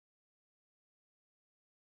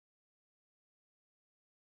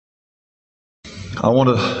I want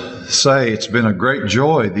to say it's been a great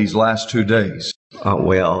joy these last 2 days.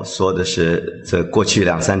 我要说的是，这过去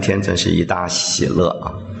2、3天真是一大喜乐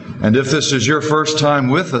啊！ And if this is your first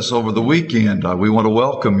time with us over the weekend, we want to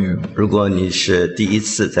welcome you. 如果你是第一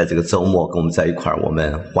次在这个周末跟我们在一块儿，我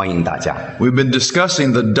们欢迎大家。 We've been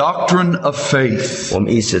discussing the doctrine of faith. 我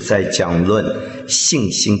们一直在讲论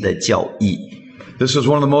信心的教义。 This is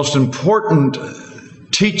one of the most important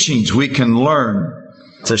teachings we can learn.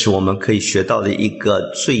 这是我们可以学到的一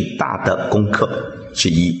个最大的功课之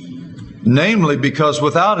一。 Namely, because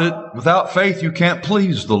without faith, you can't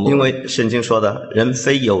please the 因 Lord. 为圣经说的，人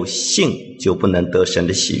非有信就不能得神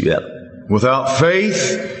的喜悦了。 Without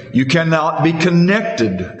faith, you cannot be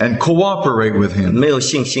connected and cooperate with Him. 没有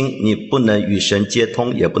信心，你不能与神接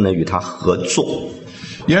通，也不能与他合作。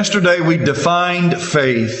 Yesterday, we defined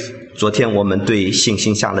faith 昨天我们对信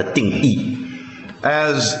心下了定义，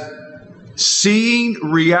 as seeing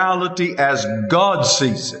reality as God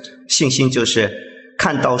sees it. 信心就是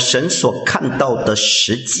看到神所看到的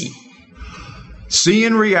实际，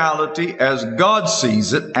 Seeing reality as God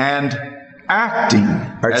sees it and acting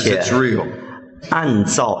as it's real. 按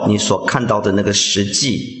照你所看到的那个实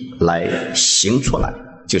际来行出来，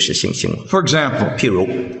就是信心了。 For example, 譬如，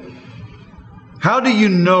 how do you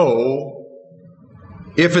know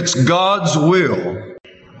if it's God's will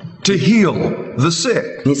to heal the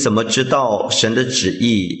sick? 你怎么知道神的旨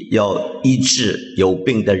意要医治有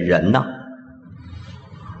病的人呢？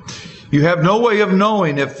 You have no way of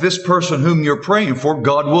knowing if this person whom you're praying for,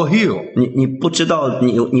 God will heal. 你不知道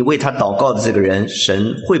你为他祷告的这个人，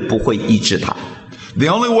神会不会医治他？ The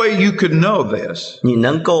only way you could know this 你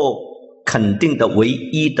能够肯定的唯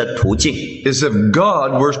一的途径， is if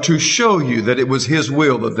God were to show you that it was His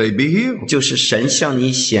will that they be healed. 就是神向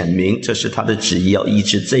你显明，这是他的旨意，要医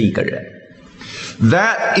治这一个人。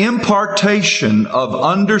 That impartation of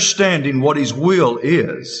understanding what His will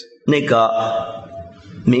is 那个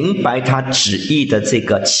明白他旨意的这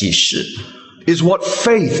个启示， is what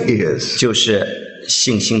faith is. 就是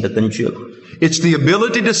信心的根据了。 It's the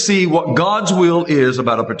ability to see what God's will is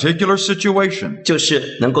about a particular situation 就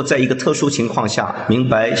是能够在一个特殊情况下明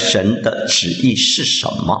白神的旨意是什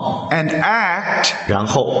么， and act 然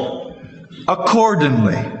后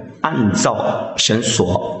accordingly 按照神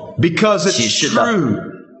所 because 启 it's 示的 true.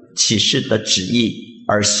 启示的旨意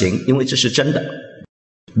而行，因为这是真的。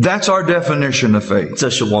 That's our definition of faith. 这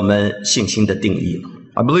是我们信心的定义。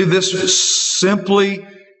 I believe this simply,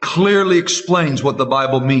 clearly explains what the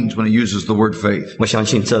Bible means when it uses the word faith. 我相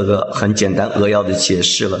信这个很简单扼要的解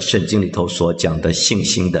释了圣经里头所讲的信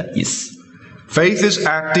心的意思。 Faith is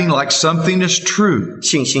acting like something is true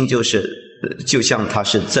信心就是就像它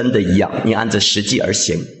是真的一样，你按着实际而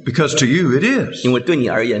行， because to you it is. 因为对你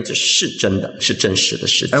而言这是真的，是真实的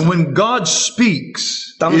事情。 And when God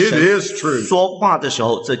speaks, 当 it 神 is true. 说话的时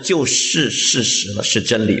候，这就是事实了，是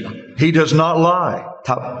真理了。 He does not lie.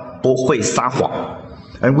 他不会撒谎，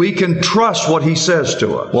 And we can trust what He says to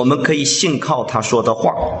us. 我们可以信靠他说的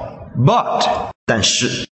话。 But 但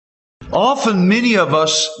是， often many of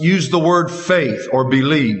us use the word faith or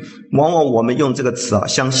believe, 往往我们用这个词啊，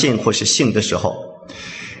相信或是信的时候，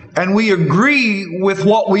 and we agree with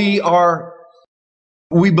what we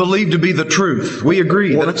believe to be the truth. We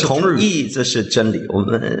agree 我 that 们 it's the 同 truth. 意这是真理，我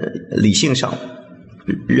们理性上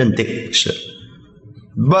认定是。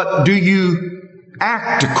 But do you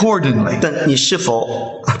act accordingly? 但你是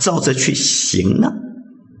否照着去行呢？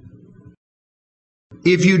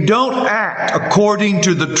 If you don't act according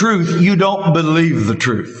to the truth, you don't believe the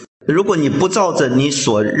truth. 如果你不照着你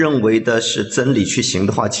所认为的是真理去行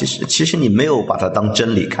的话，其实你没有把它当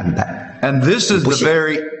真理看待。 And this is the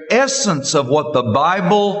very essence of what the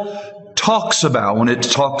Bible talks about when it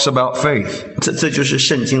talks about faith. 这就是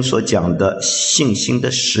圣经所讲的信心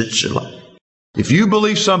的实质了。 If you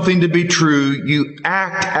believe something to be true, you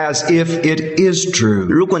act as if it is true.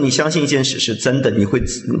 如果你相信一件事是真的，你会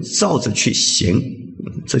照着去行，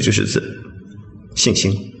这就是信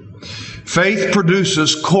心。 Faith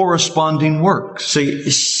produces corresponding works. 所以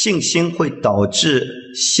信心会导致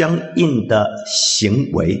相应的行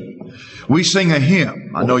为。 We sing a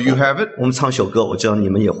hymn. I know you have it. 我们唱首歌，我知道你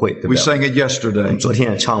们也会，对不 We 对？ sang it yesterday. 昨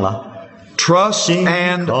天也唱了。 Trust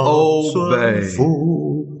and obey.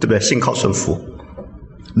 对不对？信靠顺服，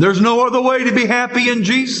 There's no other way to be happy in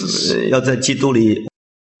Jesus. 要在基督里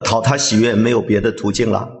讨他喜悦，没有别的途径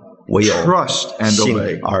了，唯有 Trust and 信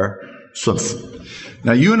obey. 而顺服。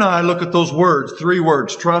 Now you and I look at those words, 3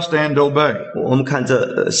 words, trust and obey. 我们看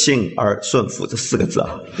这信而顺服这4个字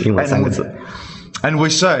啊，英文3个字。 And we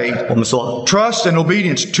say, 我们说， trust and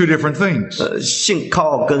obedience, 2 different things. 信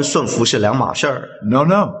靠跟顺服是2码事儿。 No.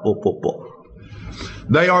不，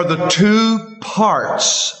 They are the two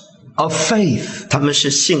parts of faith. 它们是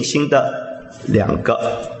信心的两个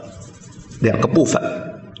部分。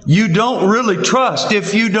You don't really trust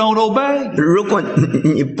if you don't obey. 如果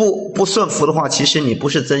你不顺服的话，其实你不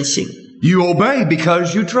是真信。You obey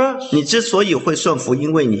because you trust. 你之所以会顺服，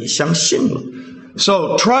因为你相信了。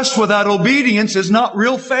So trust without obedience is not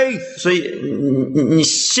real faith. 所以你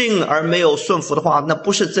信而没有顺服的话，那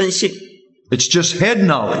不是真信， It's just head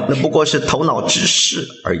knowledge. 那不过是头脑知识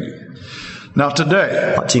而已。Now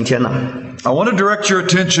today, 好，今天呢， I want to direct your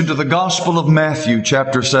attention to the Gospel of Matthew,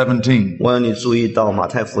 chapter 17. 我让你注意到马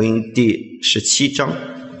太福音第17章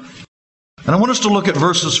And I want us to look at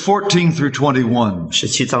verses 14 through 21.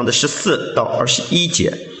 ，17章的14到21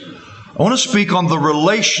节。I want to speak on the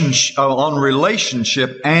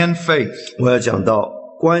relationship and faith. 我要讲到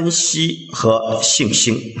关系和信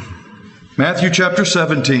心。Matthew chapter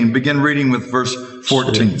 17, begin reading with verse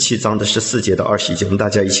 14. 7章的14节到21节，我们大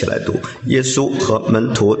家一起来读。耶稣和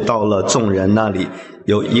门徒到了众人那里，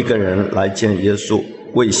有一个人来见耶稣，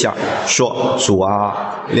跪下说：“主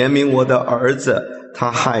啊，怜悯我的儿子，他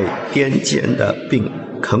害癫痫的病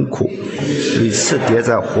很苦，屡次跌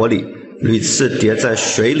在火里，屡次跌在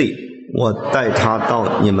水里。我带他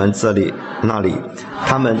到你们这里那里，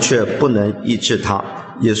他们却不能医治他。”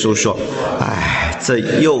耶稣说：“唉，这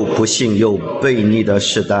又不幸又悖逆的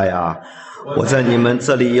时代啊！我在你们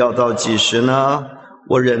这里要到几时呢？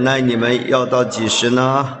我忍耐你们要到几时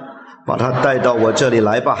呢？把他带到我这里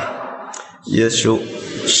来吧。”耶稣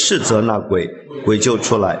斥责那鬼，鬼就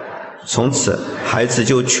出来，从此孩子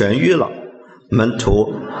就痊愈了。门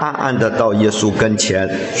徒暗暗地到耶稣跟前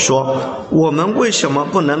说：“我们为什么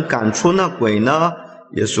不能赶出那鬼呢？”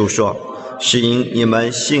耶稣说：“是因你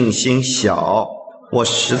们信心小。我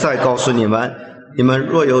实在告诉你们，你们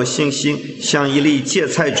若有信心，像一粒芥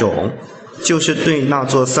菜种，就是对那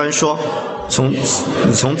座山说：你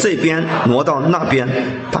从这边挪到那边，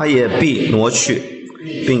它也必挪去，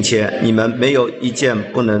并且你们没有一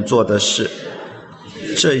件不能做的事。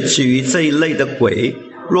至于这一类的鬼，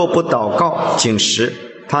若不祷告禁食，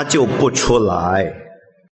它就不出来。”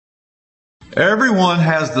 Everyone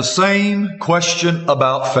has the same question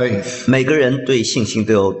about faith. 每个人对信心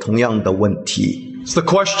都有同样的问题， It's the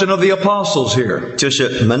question of the apostles here. 就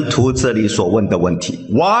是门徒这里所问的问题。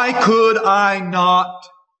 Why could I not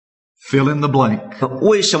fill in the blank?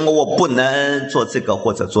 为什么我不能做这个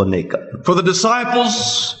或者做那个？ For the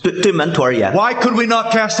disciples, 对门徒而言， why could we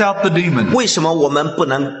not cast out the demon? 为什么我们不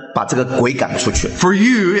能把这个鬼赶出去？ For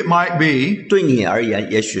you, it might be, 对你而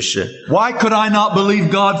言，也许是 why could I not believe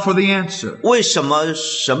God for the answer? 为什么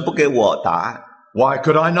神不给我答案？ Why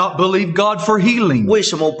could I not believe God for healing? 为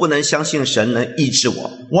什么我不能相信神能医治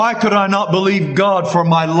我？ Why could I not believe God for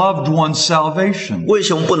my loved one's salvation? 为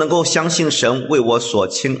什么不能够相信神为我所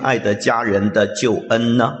亲爱的家人的救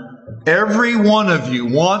恩呢？ Every one of you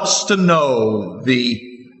wants to know the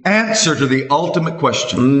answer to the ultimate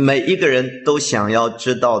question. 每一个人都想要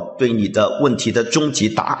知道对你的问题的终极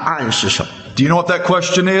答案是什么。 Do you know what that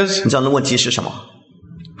question is? 你知道那问题是什么？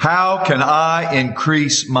 How can I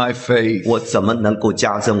increase my faith? 我怎么能够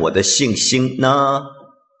加增我的信心呢？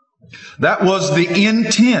 That was the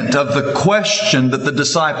intent of the question that the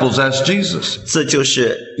disciples asked Jesus. 这就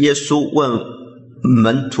是耶稣问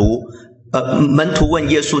门徒问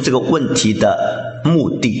耶稣这个问题的目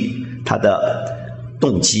的，他的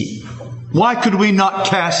动机。 Why could we not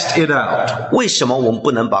cast it out? 为什么我们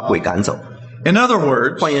不能把鬼赶走？ In other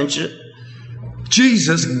words, 换言之，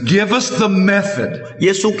 Jesus give us the method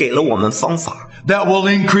耶稣给了我们方法， that will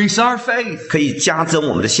increase our faith. 可以加增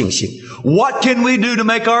我们的信心。 What can we do to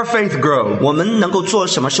make our faith grow 我们能够做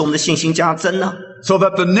什么使我们的信心加增呢？ so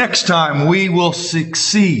that the next time we will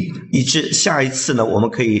succeed? 以致下一次呢，我们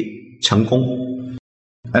可以成功。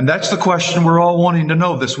 And that's the question we're all wanting to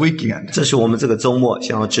know this weekend. 这是我们这个周末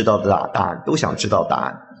想要知道的答案，都想知道答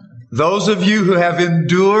案。 Those of you who have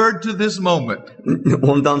endured to this moment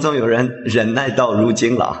我们当中有人忍耐到如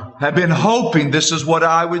今了， have been hoping this is what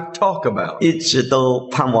I would talk about. 一直都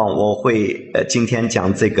盼望我会今天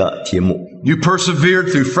讲这个题目。 You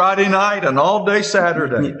persevered through Friday night and all day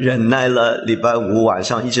Saturday 你忍耐了礼拜五晚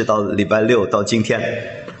上，一直到礼拜六，到今天，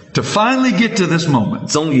 to finally get to this moment.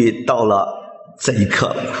 终于到了这一刻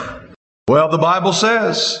了。 Well, the Bible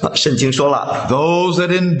says, 圣经说了， those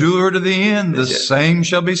that endure to the end, the same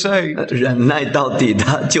shall be saved. 忍耐到底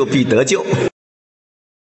的就必得救。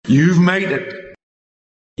 You've made it.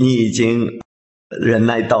 你已经忍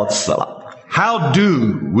耐到此了。 How do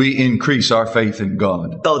we increase our faith in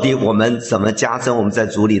God? 到底我们怎么加增我们在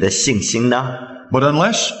主里的信心呢？ But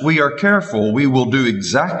unless we are careful, we will do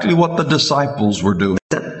exactly what the disciples were doing.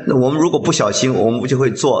 我们如果不小心，我们就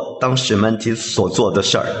会做当时门徒所做的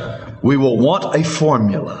事儿。We will want a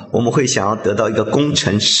formula. 我们会想要得到一个工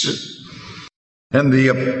程师。And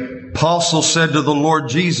the apostle said to the Lord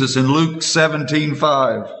Jesus in Luke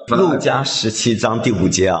 17:5, 路加17章第5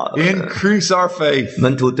节啊， increase our faith.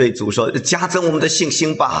 门徒对主说：“加增我们的信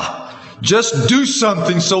心吧。” Just do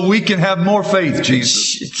something so we can have more faith,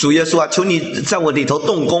 Jesus. 主耶稣啊，求你在我里头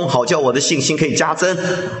动工，好叫我的信心可以加增。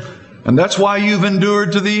 And that's why you've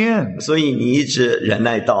endured to the end. 所以你一直忍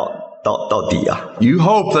耐到底啊！ You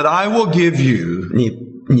hope that I will give you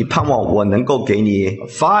你盼望我能够给你 a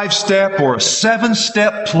 5-step or a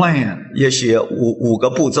 7-step plan 也许五个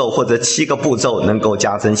步骤或者7个步骤能够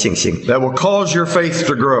加增信心， that will cause your faith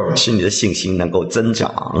to grow. 使你的信心能够增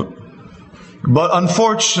长。 But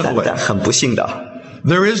unfortunately, 但很不幸的，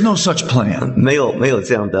 there is no such plan. 没有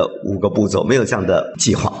这样的5个步骤，没有这样的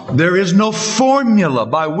计划， There is no formula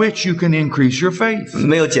by which you can increase your faith.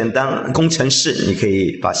 没有简单工程式，你可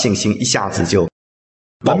以把信心一下子就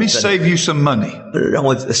Let me save you some money. 让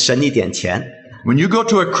我省一点钱。 When you go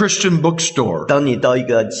to a Christian bookstore 当你到一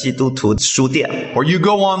个基督徒书店， or you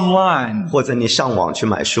go online 或者你上网去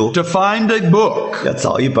买书， to find a book 要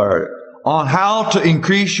找一本 on how to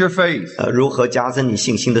increase your faith, 如何加增你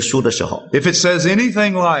信心的书的时候， if it says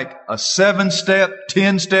anything like a 7-step,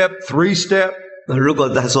 10-step, 3-step, 如果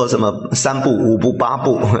他说什么3步、5步、8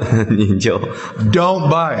步，你就 don't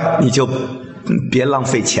buy it. 你就别浪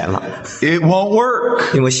费钱了， It won't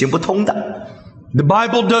work. 因为行不通的。 The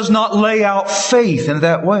Bible does not lay out faith in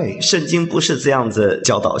that way. 圣经不是这样子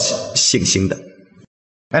教导信心的。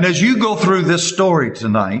 And as you go through this story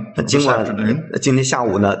tonight, 今 this 晚 afternoon, 今天下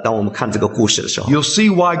午呢，当我们看这个故事的时候， you'll see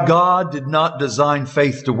why God did not design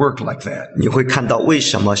faith to work like that. 你会看到为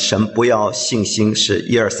什么神不要信心是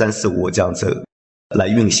1、2、3、4、5这样子来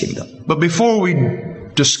运行的。 But before we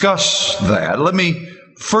discuss that, let me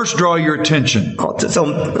first draw your attention 好，在我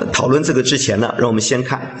们讨论这个之前呢，让我们先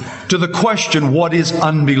看 to the question, what is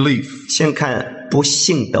unbelief? 不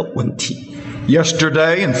信的问题。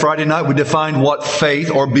 Yesterday and Friday night we defined what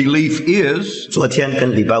faith or belief is. 昨天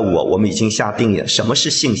跟礼拜五，我们已经下定义什么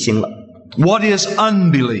是信心了。 What is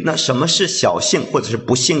unbelief? 那什么是小信或者是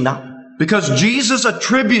不信呢？ Because Jesus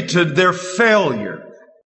attributed their failure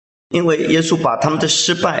因为耶稣把他们的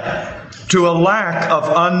失败 to a lack of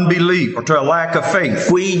unbelief or to a lack of faith.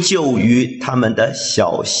 归咎于他们的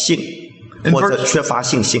小信或者缺乏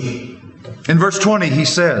信心。 In verse 20 he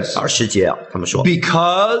says, 20节啊，他们说，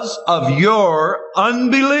 because of your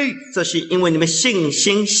unbelief. 这是因为你们信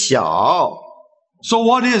心小。 So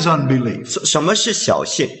what is unbelief? 什么是小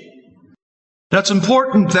信？ That's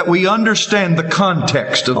important that we understand the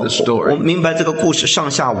context of the 我 story. 明白这个故事上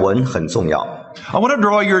下文很重要。 I want to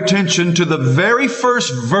draw your attention to the very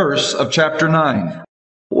first verse of chapter 9.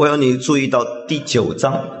 我要你注意到第9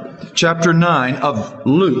章， Chapter 9 of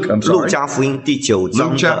Luke, I'm 路 sorry. 加福音第9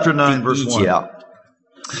章 Luke chapter 9, 的 verse 第1节啊。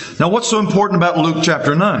 Now what's so important about Luke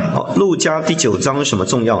chapter 9? 好，路加第9章有什么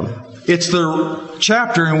重要呢？ It's the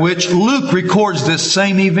chapter in which Luke records this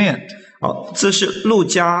same event. 好，这是路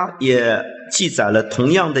加也记载了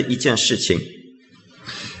同样的一件事情。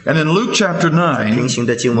 And in Luke chapter 9, 平行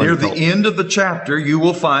的经文 near 里头 the end of the chapter, you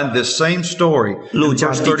will find this same story 路 in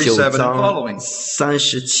加 verse 第9 37 and 章 following.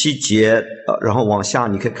 37节，然后往下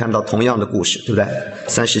你可以看到同样的故事，对不对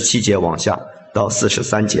？37节往下到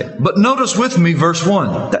43节。 But notice with me verse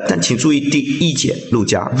 1. 但请注意第1节，路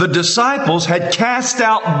加 The disciples had cast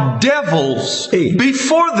out devils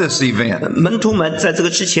before this event. 门徒们在这个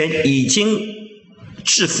之前已经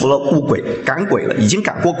制服了污鬼，赶鬼了，已经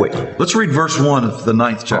赶过鬼了。 Let's read verse 1 of the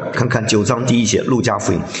 9th chapter. 看看9章第1节，路加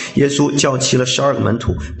福音，耶稣叫齐了12个门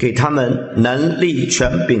徒，给他们能力、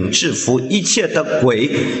权柄，制服一切的鬼，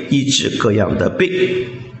医治各样的病。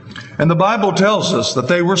 And the Bible tells us that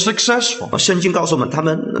they were successful. 圣经告诉我们，他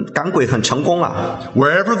们赶鬼很成功啊，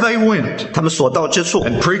 Wherever they went 他们所到之处，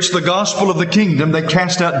 and preached the gospel of the kingdom, they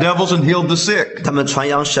cast out devils and healed the sick. 他们传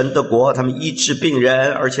扬神的国，他们医治病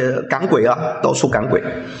人，而且赶鬼啊，到处赶鬼。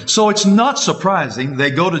 So it's not surprising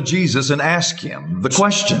they go to Jesus and ask him the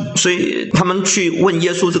question. 所以他们去问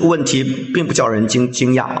耶稣这个问题，并不叫人惊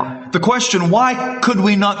讶啊。 The question, why could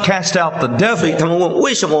we not cast out the 所以 devil? 他们问，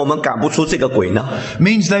为什么我们赶不出这个鬼呢？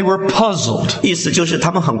 Means they were puzzled. 意思就是他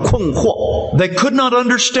们很困惑， They could not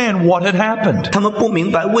understand what had happened. 他们不明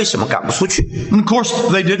白为什么赶不出去。 And of course,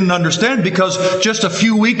 they didn't understand because just a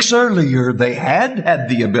few weeks earlier they had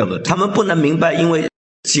the ability. 他们不能明白，因为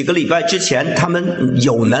几个礼拜之前他们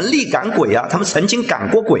有能力赶鬼啊，他们曾经赶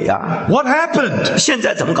过鬼啊， What happened? 现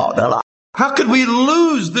在怎么搞的了？ How could we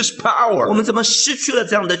lose this 我 power? 们怎么失去了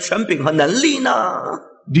这样的权柄和能力呢？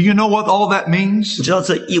 Do you know what all that means? 你知道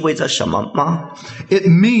这意味着什么吗？ It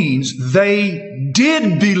means they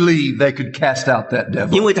did believe they could cast out that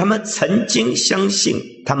devil. 因为他们曾经相信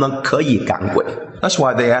他们可以赶鬼， That's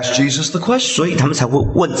why they asked Jesus the question. 所以他们才会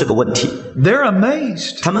问这个问题。 They're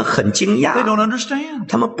amazed. 他们很惊 They 讶， don't understand.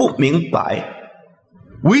 他们不明白。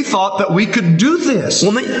 We thought that we could do this.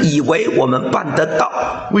 我们以为我们办得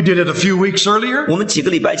到， We did it a few weeks earlier. 我们几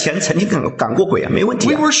个礼拜前曾经赶过鬼啊，没问题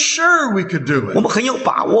We 啊， were sure we could do 我 it. 们很有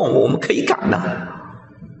把握，我们可以赶的、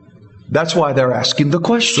 That's why they're asking the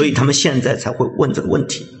所 question. 以他们现在才会问这个问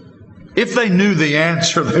题。 If they knew the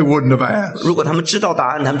answer, they wouldn't have asked. 如果他们知道答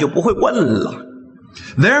案，他们就不会问了。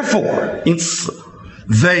 Therefore, 因此，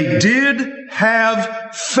 they did have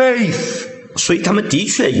faith. 所以他们的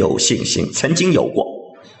确有信心，曾经有过。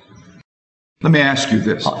 Let me ask you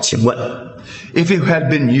this. 好，请问， If it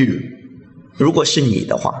had been you, 如果是你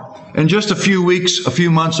的话， and just a few weeks, a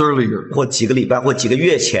few months earlier, 或几个礼拜或几个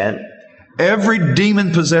月前， every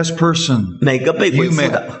demon-possessed person, 每个被鬼 You 附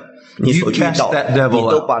met. 的，你所遇 You cast 到， that 你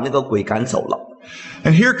devil 都 out. 把那个鬼赶走了。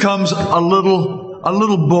 and here comes a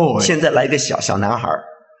little boy. 现在来一个小男孩，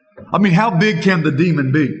 I mean, how big can the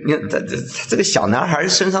demon be? 你看这个小男孩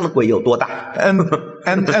身上的鬼有多大？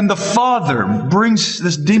 And the father brings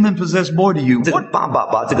this demon-possessed boy to you. 这个 What 爸爸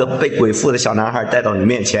把这个被鬼附的小男孩带到你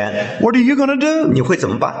面前， are you going to do? 你会怎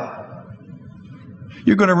么办？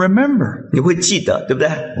 You're going to remember. 你会记得，对不对？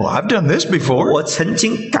 Well, I've done this before. 我曾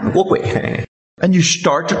经赶过鬼，嘿 And you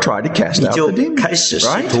start to try to cast 你 out 就 the demon, 开始试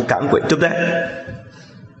right? 图赶鬼，对不对？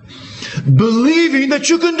 Believing that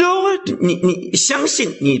you can do it. 你相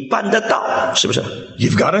信你办得到，是不是？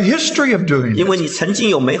 You've got a history of doing 因 it. 为你曾经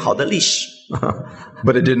有美好的历史，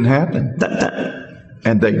 But it didn't happen. 但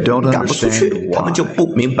And they don't 赶不出去， understand 他们就 why. 不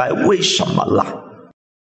明白为什么了。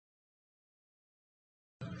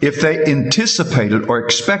 If they anticipated or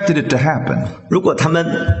expected it to happen, 如果他们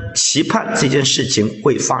期盼这件事情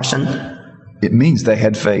会发生， it means they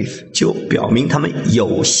had faith. 就表明他们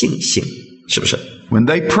有信心，是不是？ When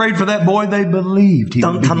they prayed for that boy, they believed he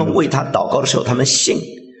当 would be 他们 healed. 为他祷告的时候，他们信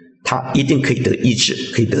他一定可以得医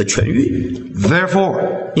治，可以得痊愈。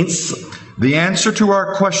 Therefore, 因此， the answer to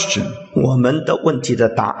our question, 我们的问题的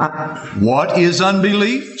答案， what is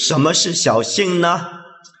unbelief, 什么是小信呢？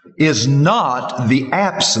 is not the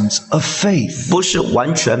absence of faith, 不是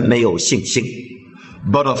完全没有信心，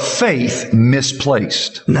 but a faith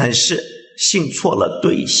misplaced. 乃是信错了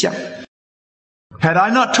对象。 Had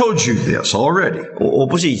I not told you this already, 我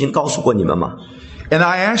不是已经告诉过你们吗？ and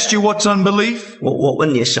I asked you what's unbelief, 我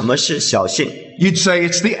问你什么是小信， you'd say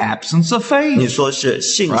it's the absence of 你 faith. 说是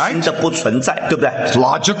信心的不存在，对不对？ It's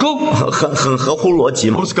logical. 很合乎逻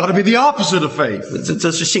辑嘛 Well,？it's got to be the opposite of faith.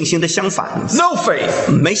 这是信心的相反， No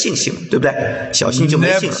faith. 没信心，对不对？小信就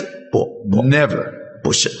没信心，不 Never.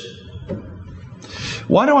 不是。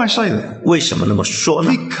 Why do I say that? 为什么那么说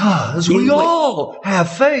呢？ Because we 因为- all have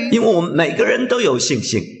faith. 因为我们每个人都有信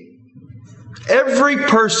心， Every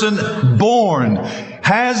person born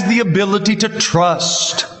has the ability to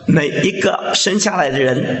trust. 每一个生下来的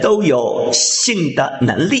人都有信的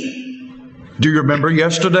能力。 Do you remember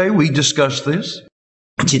yesterday we discussed this?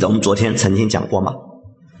 记得我们昨天曾经讲过吗？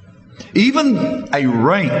 Even a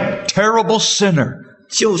rank, terrible sinner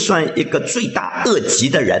就算一个罪大恶极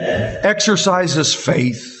的人， exercises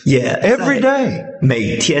faith 也 every day.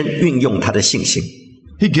 每天运用他的信心。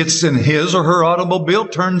 He gets in his or her automobile,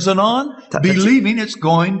 turns it on, believing it's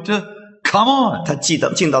going to come on. 他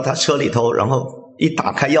进到他车里头，然后一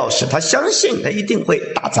打开钥匙，他相信他一定会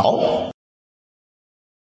打着。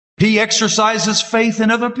 He exercises faith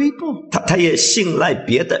in other people. 他也信赖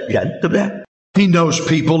别的人，对不对？ He knows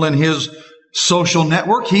people in his social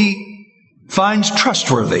network he finds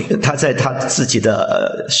trustworthy. 他在他自己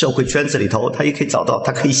的社会圈子里头，他也可以找到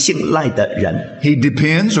他可以信赖的人， He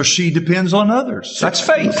depends or she depends on others. That's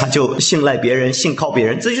faith. 他就信赖别人，信靠别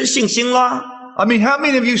人，这就是信心啦。 I mean, how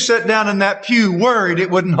many of you sat down in that pew worried it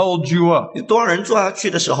wouldn't hold you up? 有多少人坐下去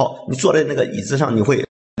的时候，你坐在那个椅子上，你会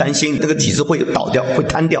担心那个椅子会倒掉，会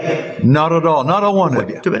瘫掉， Not at all. Not a one of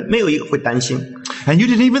you. 对不对？没有一个会担心， And you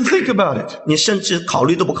didn't even think about it. 你甚至考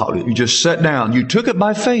虑都不考虑， You just sat down. You took it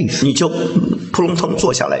by faith. 你就扑通通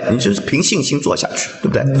坐下来，你就是凭信心坐下去，对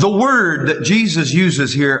不对？ The word that Jesus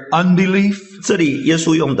uses here, unbelief, 这里耶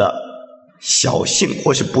稣用的“小信”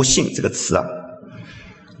或是“不信”这个词啊，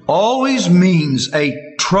 always means a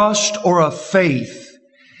trust or a faith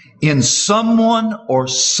in someone or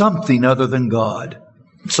something other than God.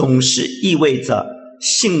 总是意味着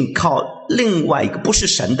信靠另外一个不是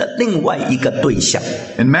神的另外一个对象。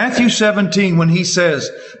 In Matthew 17, when he says,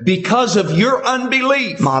 because of your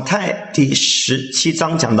unbelief, 马太第17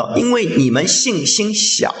章讲到，因为你们信心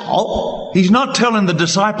小， he's not telling the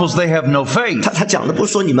disciples they have no faith, 他讲的不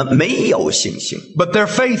是说你们没有信心， but their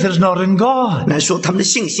faith is not in God. 来说他们的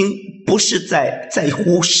信心不是在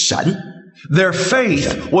乎神， Their faith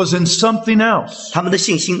was in something else. 他们的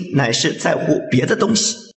信心乃是在乎别的东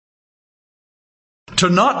西。 To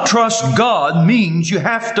not trust God means you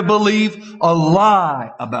have to believe a lie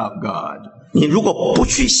about God. 你如果不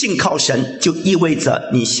去信靠神，就意味着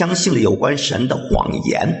你相信了有关神的谎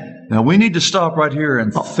言。 Now we need to stop right here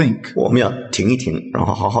and think. 我们要停一停，然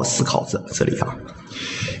后好好思考这里啊。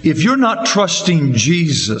 If you're not trusting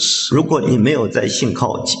Jesus, 如果你没有在信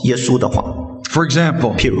靠耶稣的话， for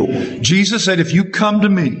example, 譬如 Jesus said, if you come to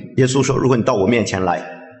me, 耶稣说，如果你到我面前来，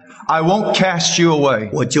 I won't cast you away.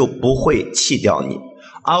 我就不会弃掉你，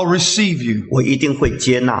 I'll receive you. 我一定会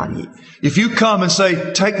接纳你。 If you come and say,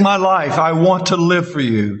 take my life, I want to live for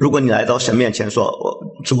you. 如果你来到神面前说，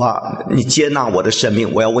主啊，你接纳我的生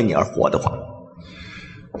命，我要为你而活的话，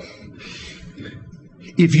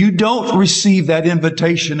 If you don't receive that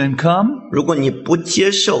invitation and come, 如果你不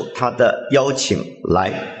接受他的邀请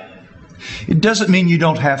来， it doesn't mean you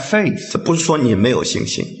don't have faith. 这不是说你没有信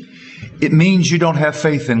心， It means you don't have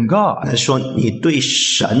faith in God. 而是说你对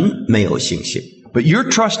神没有信心， But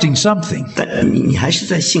you're trusting something. 但你还是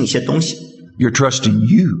在信一些东西， You're trusting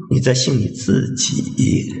you. 你在信你自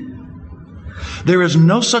己。 There is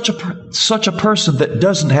no such a person that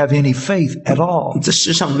doesn't have any faith at all. 这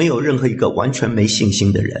世上没有任何一个完全没信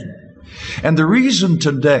心的人。 And the reason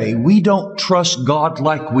today we don't trust God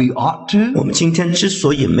like we ought to, 我们今天之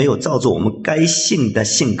所以没有照着我们该信的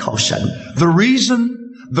信靠神， the reason,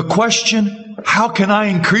 the question, how can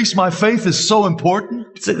I increase my faith is so important,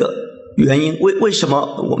 这个原因为什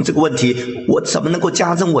么我们这个问题，我怎么能够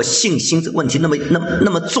加增我信心这个问题那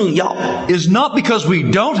么重要？ is not because we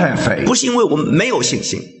don't have faith. 不是因为我们没有信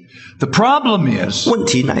心， The problem is 问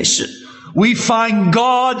题乃是 we find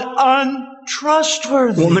God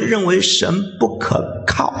untrustworthy. 我们认为神不可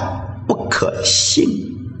靠、不可信。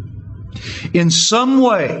 In some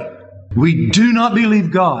way, we do not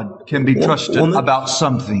believe God can be trusted about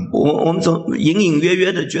something. 我们总隐隐约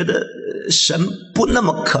约的觉得神不那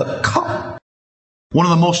么可靠。 One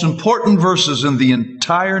of the most important verses in the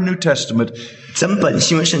entire New Testament 整本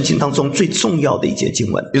新约圣经当中最重要的一节经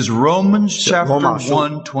文 is Romans 是罗 chapter 马书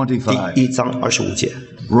 1:25. 第1章25节。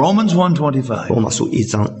 Romans 1:25. 罗马书1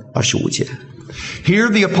章25节。 Here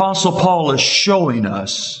the Apostle Paul is showing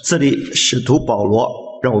us 这里使徒保罗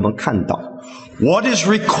让我们看到 what is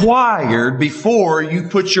required before you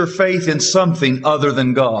put your faith in something other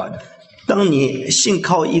than God. 当你信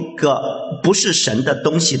靠一个不是神的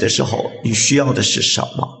东西的时候，你需要的是什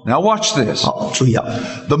么？ Now watch this. 好，注意啊，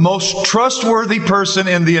 The most trustworthy person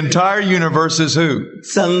in the entire universe is who?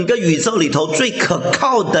 整个宇宙里头最可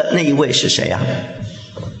靠的那一位是谁啊？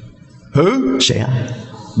 Who? 谁啊？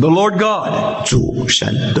 The Lord God. 主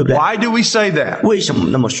神，对不对？ Why do we say that? 为什么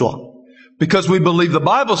那么说？ Because we believe the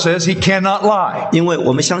Bible says he cannot lie. 因为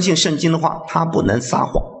我们相信圣经的话，他不能撒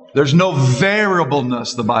谎。 There's no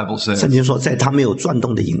variableness, the Bible 圣 says. 经说，在他没有转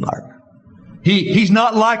动的婴儿， He's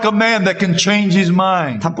not like a man that can change his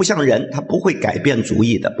mind. 他不像人，他不会改变主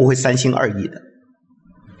意的，不会三心二意的。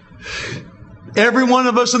 Every one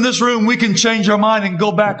of us in this room, we can change our mind and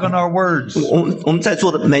go back on our words. 我们在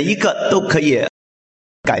座的每一个都可以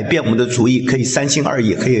改变我们的主意，可以三心二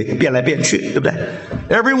意，可以变来变去，对不对？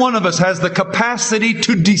 Every one of us has the capacity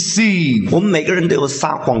to deceive, 我们每个人都有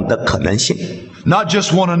撒谎的可能性， not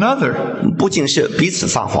just one another, 不仅是彼此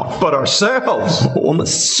撒谎， but ourselves. 我们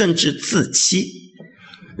甚至自欺。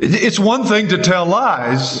 It's one thing to tell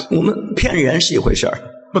lies, 我们骗人是一回事儿，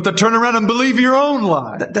 but to turn around and believe your own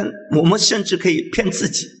lie. 但我们甚至可以骗自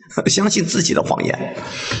己，相信自己的谎言。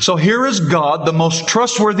 So here is God, the most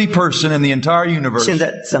trustworthy person in the entire universe. 现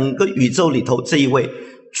在整个宇宙里头，这一位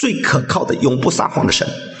最可靠的、永不撒谎的神。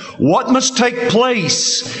 What must take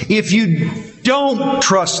place if you don't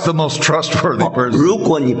trust the most trustworthy person? 如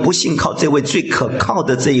果你不信靠这位最可靠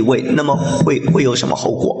的这一位，那么会有什么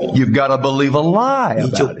后果？ You've got to believe a lie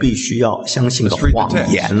你就 about it. 必须要相信个谎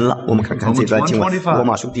言了。我们看看这段经文，罗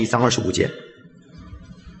马书第1章25节。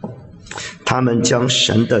他们将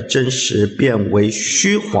神的真实变为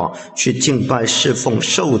虚谎，去敬拜侍奉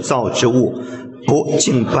受造之物，不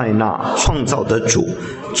敬拜那创造的主。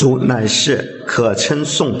主乃是可称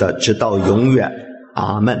颂的，直到永远。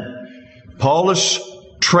阿门。Paul is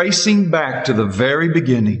tracing back to the very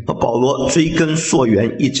beginning. 保罗追根溯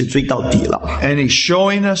源，一直追到底了。And he's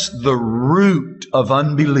showing us the root of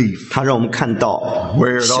unbelief. 他让我们看到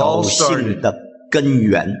Where it 小 all 信的根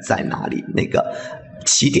源在哪里，那个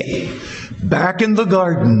起点。Back in the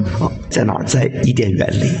garden, 在哪儿？在伊甸园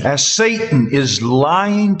里。 as Satan is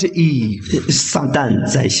lying to Eve, 撒旦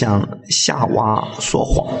在向夏娃说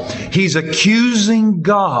谎， he's accusing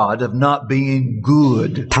God of not being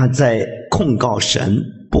good. 他在控告神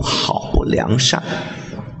不好不良善，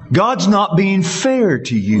 God's not being fair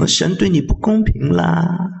to you. 神对你不公平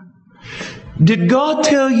啦。 Did God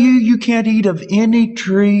tell you you can't eat of any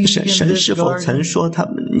tree 神 in 神 this 是否 garden? 曾说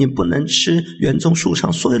你不能吃园中树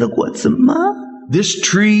上所有的果子吗？ This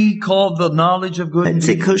tree called the knowledge of good and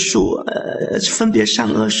这 evil? 棵树分别善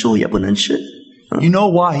恶树也不能吃。 You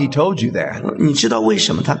know why he told you that? 你知道为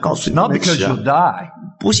什么他告诉你不 Not 能 because 吃 you'll 啊？ die,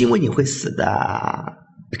 不是因为你会死的，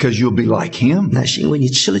 because you'll be like him. 那是因为你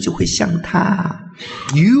吃了就会像他。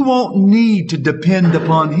 You won't need to depend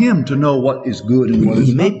upon him to know what is good and what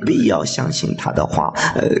你 is 没 not. 必要相信他的话，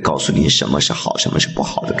告诉你什么是好，什么是不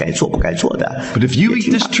好的，该做不该做的。 But if you 别 eat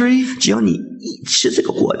听 this 他 tree, 只要你一吃这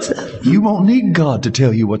个果子， you won't need God to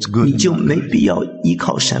tell you what's good 你 and 就 not 没 good. 必要依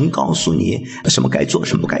靠神告诉你什么该做，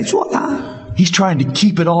什么不该做啦。 He's trying to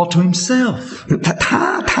keep it all to himself.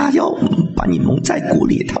 他要把你蒙在鼓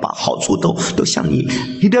里，他把好处都向你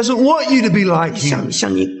He doesn't want you to be like him.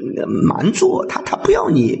 向你瞒做，他不要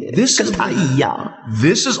你 This 跟他一样。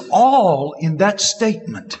 This is all in that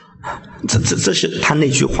statement. 这是他那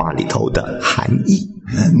句话里头的含义。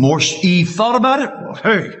 And more Eve thought about it. Well,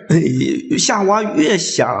 hey, 夏娃越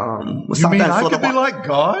想 you 撒 mean 旦 I 说的 could be 话， like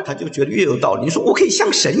God? 他就觉得越有道理。你说我可以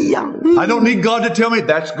像神一样， I don't need God to tell me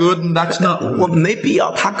that's good and that's not. 我没必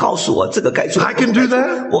要他告诉我这个该做。 I can do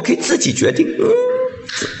that. 我可以自己决定。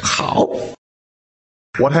好，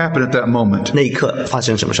 What happened at that moment? 那一刻发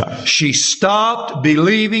生什么事儿？ She stopped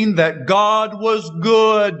believing that God was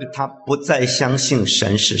good, 他不再相信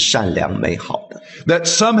神是善良美好的， that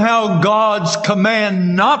somehow God's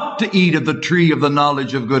command not to eat of the tree of the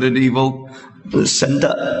knowledge of good and evil 神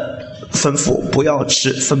的吩咐不要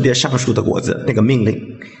吃分别上述的果子，那个命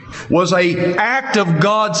令 was a act of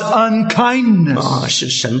God's unkindness. 是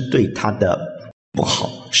神对他的不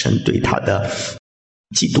好，神对他的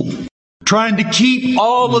嫉妒。 Trying to keep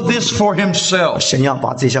all of this for himself, 神要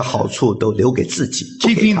把这些好处都留给自己，不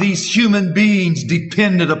给 keeping 他 these human beings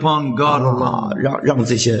dependent upon God alone. 让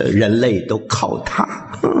这些人类都靠他。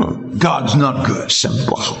God's not good. 神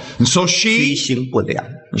不好， And so 居 she 心不良，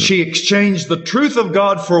 exchanged the truth of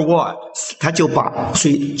God for what? 所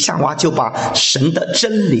以夏娃就把神的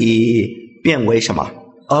真理变为什么？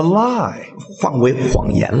 A lie. 换为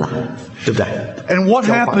谎言了，对不对？ And what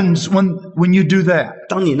交换。 happens when you do that?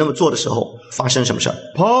 当你那么做的时候，发生什么事儿？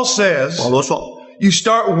 Paul says 保罗说， you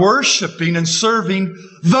start worshiping and serving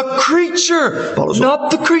the creature, 保罗说。 not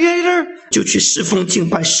the creator. 就去侍奉敬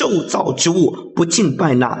拜受造之物，不敬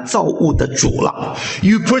拜那造物的主了。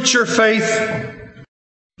 You put your faith,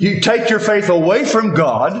 you take your faith away from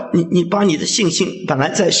God 你把你的信心本来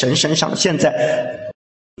在神身上，现在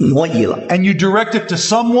挪移了， and you direct it to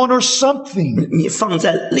someone or something 你放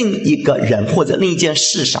在另一个人或者另一件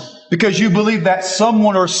事上。 because you believe that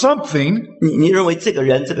someone or something 你认为这个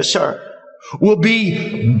人这个事儿 will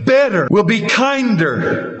be better, will be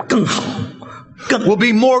kinder, 更好， will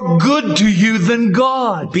be more good to you than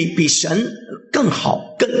God. 比神更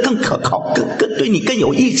好，更可靠，更对你更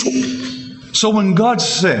有益处。 So when God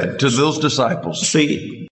said to those disciples, 所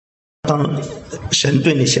以，当神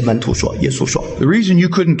对那些门徒说，耶稣说， the reason you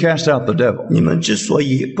couldn't cast out the devil 你们之所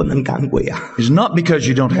以不能赶鬼啊， is not because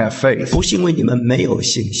you don't have faith. 不是因为你们没有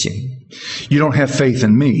信心， You don't have faith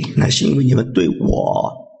in me. 那是因为你们对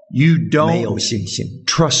我 You 没有 don't 信心，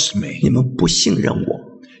 trust me. 你们不信任我，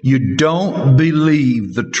 You don't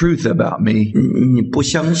believe the truth about me. 你不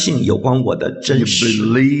相信有关我的 You 真实，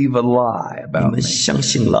 believe a lie 你 about 们 me. 相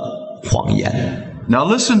信了谎言。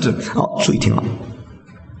 Now listen to me. 好，注意听了，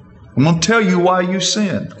 I'm going to tell you why you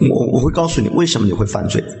sin. 我会告诉你为什么你会犯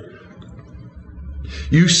罪。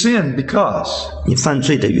 You sin because 你犯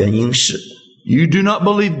罪的原因是 you do not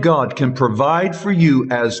believe God can provide for you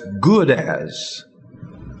as good as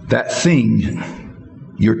that thing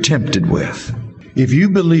you're tempted with. If you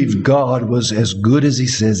believe God was as good as he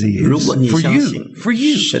says he 如 is 果你 for 相 you, 信 for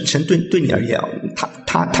you, 神对你而言，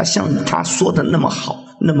他像他说的那么好，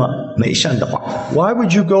那么美善的话， why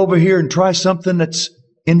would you go over here and try something that's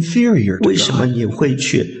inferior to 为什么 God? 你会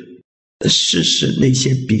去试试那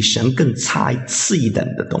些比神更次一等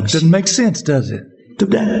的东西？ Doesn't make sense, does it? 对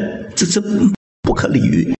不对？这不可理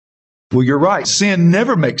喻。 Well, you're right. Sin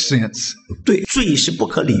never makes sense. 对，罪是不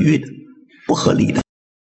可理喻的，不合理的。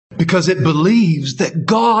Because it believes that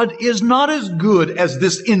God is not as good as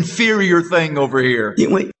this inferior thing over here.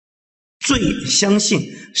 因为罪相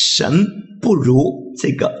信神不如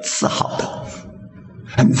这个次好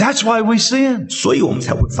的， And that's why we sin. 所以我们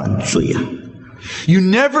才会犯罪啊。 You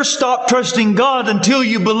never stop trusting God until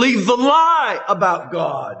you believe the lie about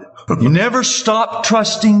God. You never stop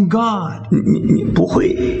trusting God 你不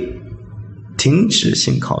会停止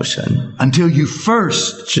信靠神， until you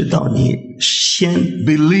first 直到你先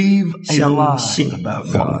believe a 相 lie 信 about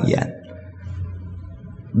谎 God. 言，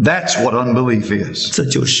 That's what unbelief is. 这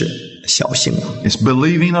就是小信了， It's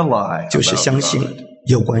believing a lie 就是 about 相信 God.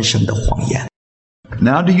 有关神的谎言。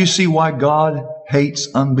 Now do you see why God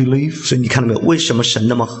hates unbelief? 所以你看到没有？为什么神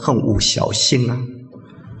那么恨恶小信呢？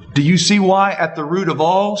 Do you see why at the root of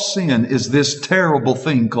all sin is this terrible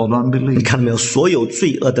thing called 你 unbelief? 看到没有？所有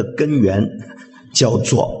罪恶的根源叫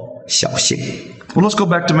做小信。 Well, let's go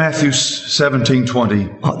back to Matthew 17:20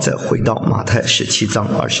好，再回到马太17章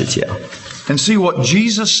20节， and see what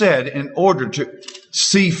Jesus said in order to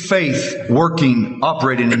see faith working,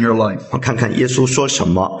 operating in your life. 我看看耶稣说什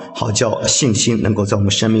么，好叫信心能够在我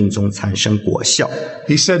们生命中产生果效。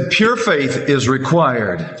 He said pure faith is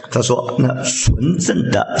required. 他说，那纯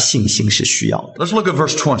正的信心是需要的。 Let's look at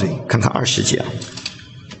verse 20. 看看20节，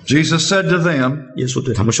 Jesus said to them, 耶稣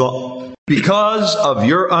对他们说， because of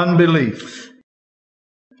your unbelief,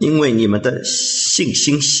 因为你们的信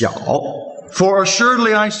心小， for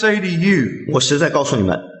assuredly I say to you, 我实在告诉你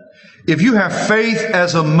们， if you have faith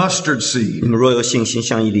as a mustard seed, 你们若有信心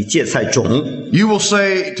像一粒芥菜种， you will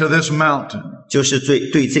say to this mountain, 就是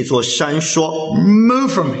对这座山说， move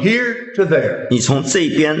from here to there, 你从这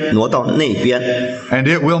边挪到那边， and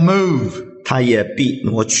it will move, 它也必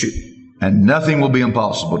挪去， and nothing will be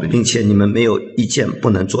impossible to you. 并且你们没有一件不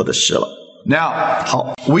能做的事了。 Now,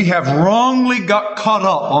 好， we have wrongly got caught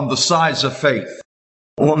up on the size of faith.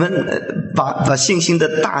 我们把信心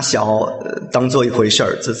的大小当做一回事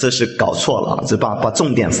儿，这是搞错了，这把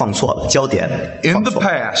重点放错了，焦点 In 放 the 错了。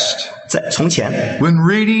 past, 在从前， when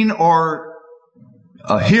reading or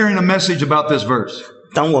hearing a message about this verse,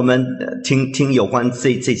 当我们听有关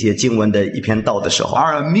这节经文的一篇道的时候，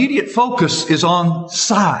 our immediate focus is on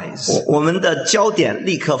size. 我们的焦点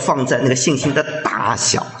立刻放在那个信心的大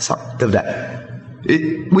小上，对不对？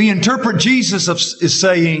 We interpret Jesus as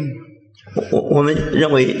saying, 我们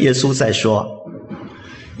认为耶稣在说，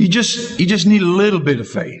 you just need a little bit of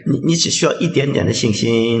faith. 你只需要一点点的信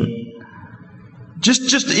心，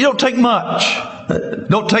 Just you don't take much.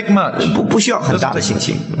 Don't take much. 不需要很大的信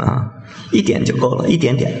心啊，一点就够了，一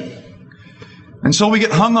点点。 And so we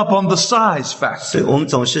get hung up on the size factor. 所以我们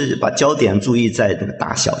总是把焦点注意在那个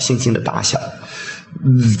大小，信心的大小。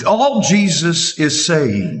 All Jesus is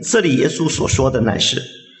saying, 这里耶稣所说的乃是，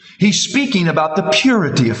 he's speaking about the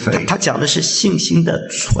purity of faith. 他讲的是信心的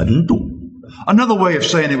纯度。 Another way of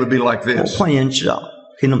saying it would be like this. 换言之啊，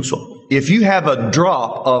可以那么说， If you have a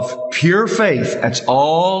drop of pure faith, that's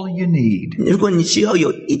all you need. 如果你只要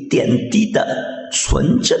有一点滴的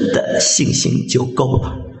纯正的信心就够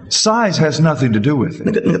了， Size has nothing to do with it.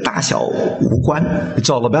 那个大小无关， It's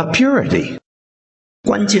all about purity.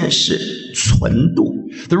 关键是纯度。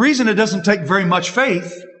 The reason it doesn't take very much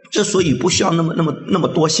faith 之所以不需要那么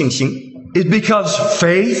多信心， is because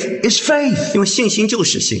faith is faith. 因为信心就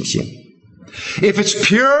是信心。 If it's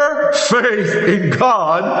pure faith in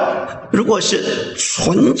God, 如果是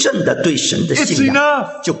纯正的对神的 it's 信仰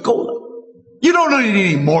enough. 就够了， You don't need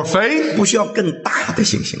any more faith. 不需要更大的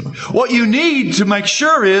信心了。 What you need to make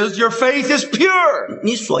sure is your faith is pure.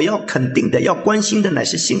 你所要肯定的、要关心的乃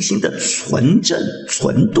是信心的纯正、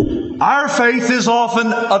纯度。 Our faith is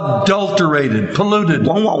often adulterated, polluted.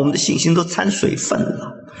 往往我们的信心都掺水分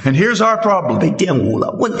了， And here's our 被 problem. 玷污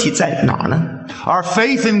了。问题在哪呢？ Our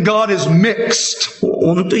faith in God is mixed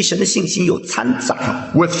我们对神的信心有掺杂，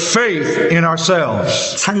 with faith in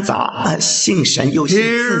ourselves. 掺杂信神又信自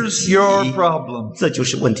Here's 己， your problem. 这就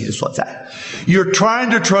是问题的所在。 You're trying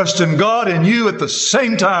to trust in God and you at the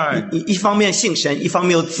same time. 一方面信神，一方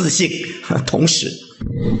面又自信，同时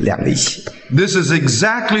两个一起， This is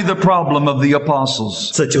exactly the problem of the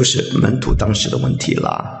apostles. 这就是门徒当时的问题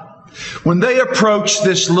了。 When they approached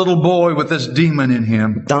this little boy with this demon in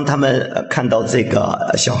him, 当他们看到这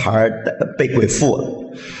个小孩被鬼附了，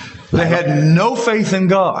 they had no faith in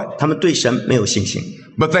God, 他们对神没有信心，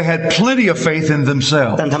 but they had plenty of faith in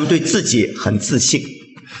themselves. 但他们对自己很自信，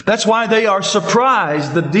 That's why they are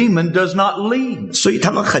surprised the demon does not leave. 所以他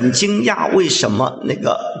们很惊讶，为什么那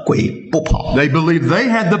个鬼不跑？ They believed they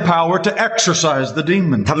had the power to exorcise the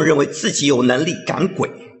demon. 他们认为自己有能力赶鬼，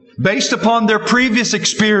 based upon their previous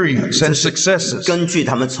experience and successes. 根据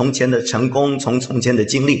他们从前的成功，从前的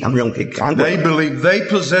经历，他们认为可以赶鬼。 They believe they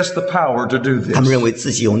possess the power to do 他们 this. 认为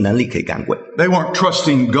自己有能力可以赶鬼。 They weren't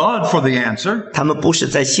trusting God for the answer. 他们不是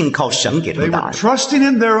在信靠神给他 They 们答 were 案， trusting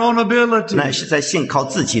in their own ability. 乃是在信靠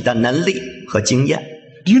自己的能力和经验。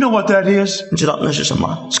 Do you know what that is? 你知道那是什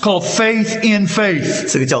么？ It's called faith in faith.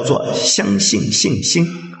 这个叫做相信信心。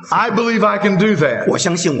 I believe I can do that. 我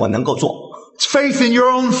相信我能够做， It's faith in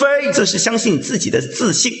your own faith. 这是相信自己的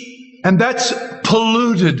自信， And that's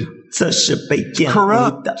polluted. 这是被玷污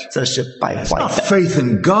Corrupt. 的，这是败坏 Not 的， faith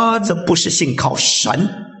in God. 这不是信靠神。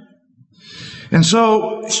 And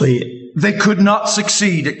so 所以， they could not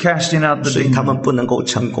succeed at casting out the 所以他 demon. 们不能够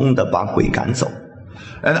成功的把鬼赶走。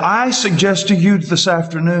 And I suggest to you this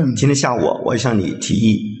afternoon, 今天下午，我向你提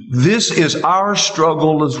议， this is our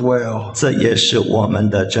struggle as well. 这也是我们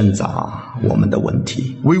的挣扎，我们的问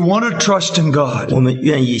题。 We want to trust in God, 我们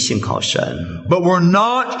愿意信靠神， but we're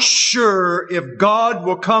not sure if God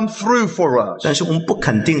will come through for us. 但是我们不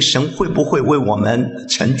肯定神会不会为我们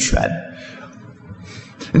成全，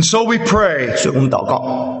 And so we pray, 所以我们祷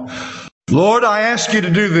告， Lord, I ask you to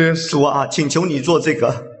do this. 主啊，请求你做这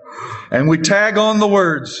个， And we tag on the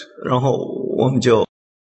words, 然后我们就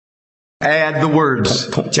add the words,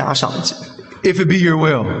 加上， if it be your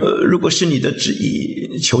will. 如果是你的旨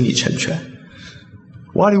意，求你成全。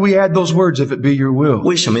 Why do we add those words if it be your will?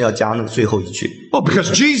 为什么要加那个最后一句？ Well,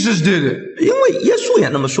 because Jesus did it. 因为耶稣也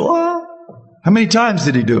那么说啊， How many times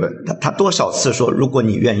did he do it? 他多少次说，如果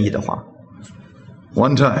你愿意的话，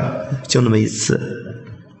 One time. 就那么一次。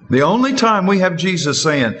 The only time we have Jesus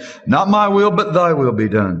saying, not my will, but thy will be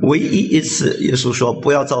done. 唯一一次，耶稣说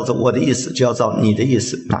不要照着我的意思，就要照你的意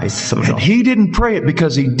思。哪一次？什么时候 And？he didn't pray it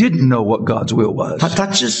because he didn't know what God's will was. 他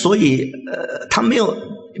之所以他没有，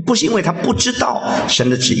不是因为他不知道神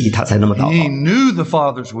的旨意，他才那么祷 He 告。 knew the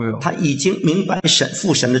Father's will. 他已经明白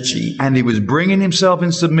父神的旨意， And he was bringing himself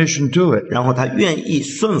in submission to it. 然后他愿意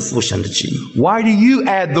顺服神的旨意。 Why do you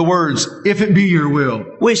add the words, if it be your will?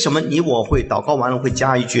 为什么你我会祷告完了会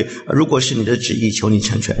加一句，如果是你的旨意，求你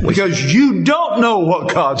成全？为什么？ Because you don't know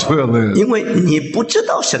what God's will is. 因为你不知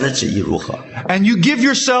道神的旨意如何， And you give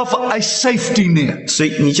yourself a safety net. 所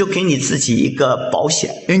以你就给你自己一个保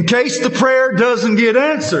险。 In case the prayer doesn't get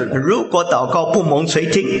answered, 如果祷告不蒙垂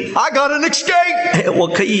听， I got an escape. 我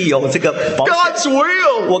可以有这个保险， God's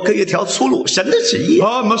will. 我可以有条出路，神的旨意，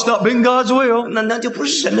 Oh, it must not be God's will. 那就不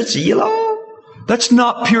是神的旨意了， That's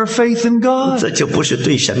not pure faith in God. 这就不是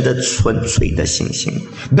对神的纯粹的信心，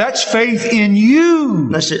 That's faith in you.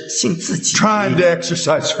 那是信自己， Trying to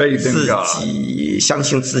exercise faith in 自 God. 己相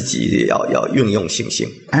信自己要运用信心，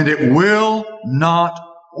 And it will not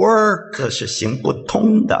work. 这是行不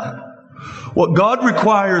通的。 What God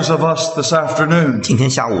requires of us this afternoon 今天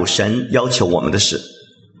下午神要求我们的是，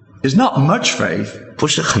 is not much faith, 不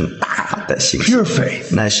是很大的信心， pure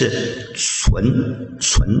faith. 乃是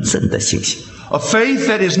纯正的信心。 A faith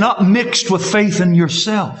that is not mixed with faith in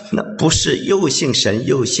yourself. 那不是又信神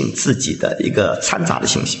又信自己的一个掺杂的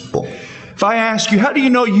信心。不， If I ask you, how do you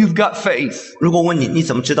know you've got faith? 如果问你，你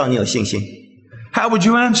怎么知道你有信心？ How would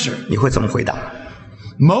you answer? 你会怎么回答？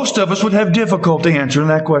 Most of us would have difficulty answering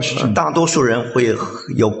that question. 大多数人会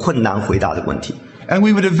有困难回答的问题。 And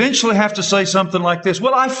we would eventually have to say something like this.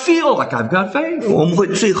 Well, I feel like I've got faith. 我们会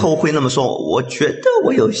最后会那么说：我觉得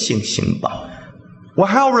我有信心吧。 Well,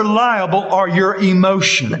 how reliable are your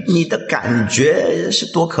emotions? 你的感觉是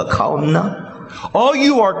多可靠呢？ All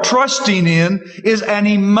you are trusting in is an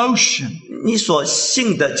emotion. 你所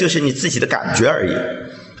信的就是你自己的感觉而已。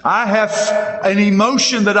 I have an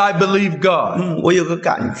emotion that I believe God. 我有个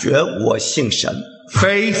感觉，我信神，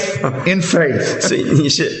 Faith in faith. 所以你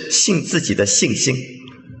是信自己的信心。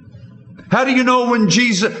 How do you know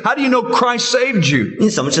how do you know Christ saved you? 你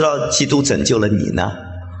怎么知道基督拯救了你呢？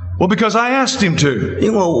 Well, because I asked him to.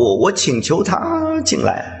 因为我请求他进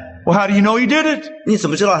来。 Well, how do you know he did it? 你怎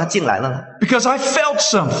么知道他进来了呢？ Because I felt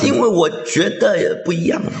something. 因为我觉得不一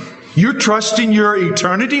样。 You're trusting your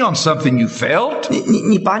eternity on something you felt?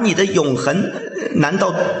 你把你的永恒难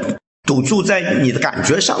道赌注在你的感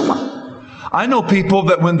觉上吗？ I know people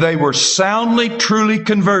that when they were soundly, truly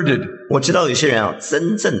converted, 我知道有些人啊，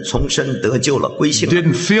真正重生得救了，归信了，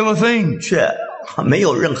 didn't feel a thing, 却没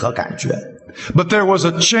有任何感觉， but there was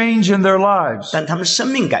a change in their lives. 但他们生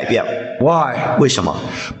命改变了。 Why? 为什么？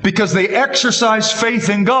 Because they exercised faith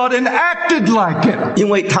in God and acted like it. 因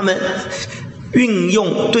为他们运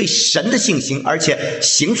用对神的信心，而且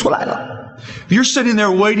行出来了。If you're sitting there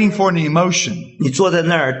waiting for an emotion, 你坐在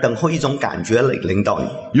那儿等候一种感觉领导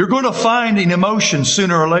你， you're going to find an emotion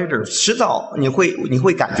sooner or later. 迟早你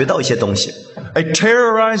会感觉到一些东西， A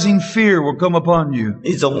terrorizing fear will come upon you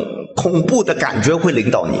一种恐怖的感觉会领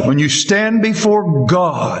导你。 when you stand before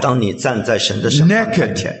God 当你站在神的审判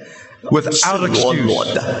面前， without 赤裸裸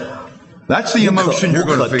excuse. 的， That's the 无 emotion you're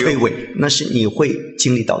可 going to 推 feel. 诿，那是你会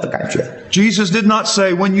经历到的感觉。 Jesus did not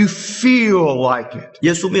say when you feel like it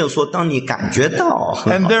耶稣没有说，当你感觉到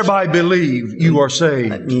很 and 好， thereby believe you are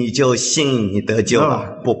saved. 你就信你得救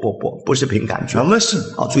了。不是凭感觉。 Now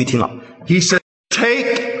listen, 好，注意听了， he said,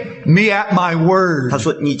 take me at my 他 word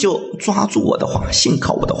说你就抓住我的话，信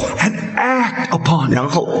靠我的话， and act upon it. 然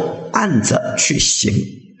后按着去行。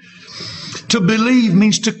 To believe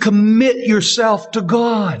means to commit yourself to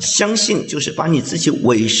God, 相信就是把你自己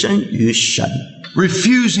委身于神，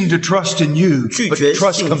 refusing to trust in you, 拒 but 绝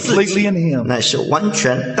trust 信自 completely 己 in Him. 乃是完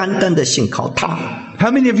全单单的信靠他。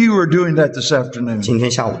 How many of you are doing that this afternoon? 今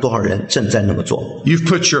天下午多少人正在那么做？ You've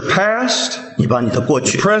put your past, 你把你的过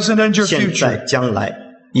去、 present, and your 现在、 future 将来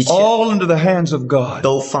一切 all into the hands of God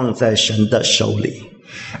都放在神的手里，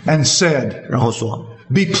 and said, 然后说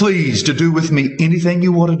be pleased to do with me anything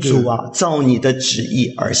you want to：“ 主 do. 啊，照你的旨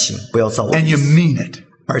意而行，不要照我的 And 意 you 思。 mean it. ”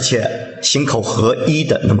而且心口合一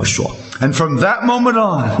的那么说。 And from that moment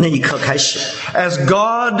on, 那一刻开始， as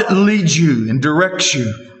God leads you and directs you,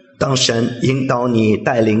 当神引导你、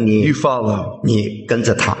带领你 you，follow. 你跟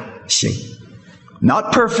着他行。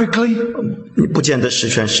 Not perfectly, 你不见得十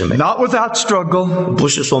全十美， not without struggle, 不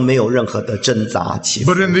是说没有任何的挣扎起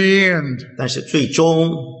伏， but in the end, 但是最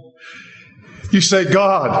终 you say, 你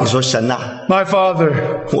God, 说神啊， my Father,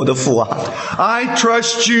 我的父啊， I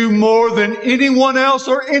trust you more than anyone else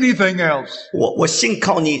or anything else. 我信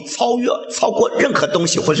靠你超过任何东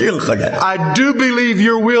西或是任何人。 I do believe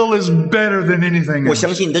your will is better than anything 我 else.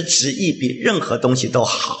 相信你的旨意比任何东西都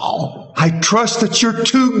好。 I trust that you're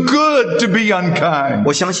too good to be unkind,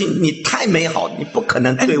 我相信你太美好，你不可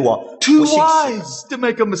能对我 too 不信实。 wise to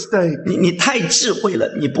make a mistake. 你太智慧了，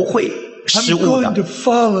你不会失 I'm 误 going to 的。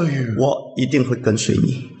 follow you. 我一定会跟随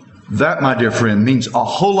你。 That, my dear friend, means a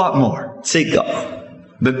whole lot more 这个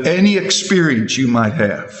than any experience you might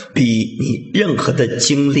have. 比你任何的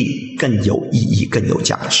经历更有意义、更有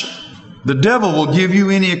价值。 The devil will give you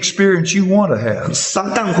any experience you want to have.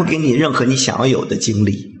 撒旦会给你任何你想要有的经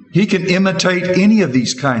历， He can imitate any of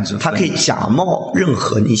these kinds of 他可以 things. 假冒任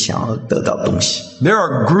何你想要得到的东西。 There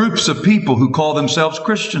are groups of people who call themselves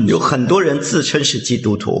Christians. 有很多人自称是基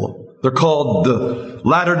督徒， They're called the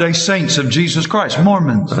Latter-day Saints of Jesus Christ,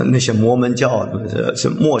 Mormons. 那些摩门教是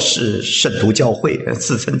末世圣徒教会，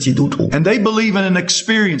自称基督徒。 And they believe in an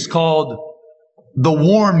experience called the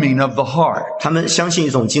warming of the heart. 他们相信一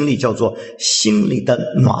种经历，叫做心里的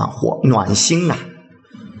暖心啊。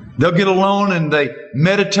 They'll get alone and they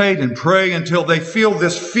meditate and pray until they feel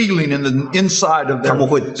this feeling in the inside of 他 their 们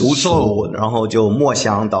会独 soul. 处，然后就默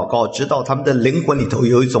想祷告，直到他们的灵魂里头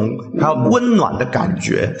有一种温暖的感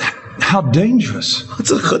觉。 How dangerous.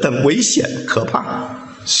 这何等危险、可怕！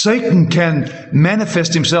 Satan can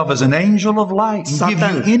manifest himself as an angel of light and give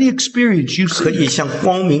you any experience you 可 see. 以像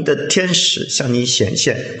光明的天使向你显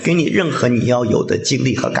现，给你任何你要有的经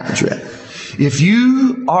历和感觉。 If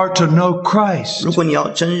you are to know Christ, 如果你要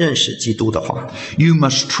真认识基督的话， you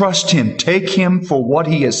must trust him. Take him for what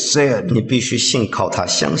he has said. 你必须信靠他，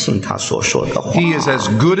相信他所说的话。 He is as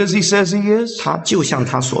good as he says he is. 他就像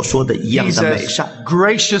他所说的一样 He's 的美 as 善，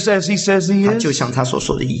 gracious as he says he 他就 is. 像他所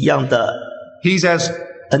说的一样的 He's as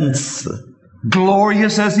恩慈，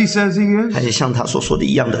 glorious as he says he 他 is. 也像他所说的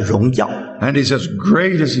一样的荣耀， And he's as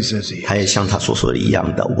great as he says he is. 他也像他所说的一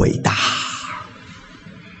样的伟大。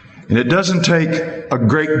 And it doesn't take a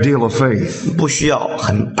great deal of faith. 不需要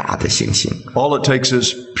很大的信心， All it takes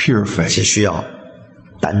is pure 只 faith. 需要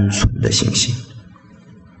单纯的信心。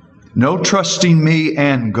 No trusting me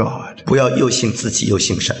and God. 不要又信自己又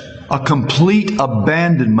信神， A complete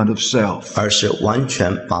abandonment of self. 而是完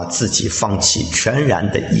全把自己放弃，全然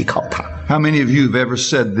的依靠他。 How many of you have ever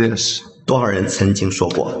said this? 多少人曾经说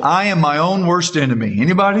过 I am my own worst enemy.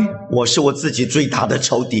 Anybody? 我是我自己最大的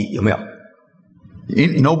仇敌？有没有？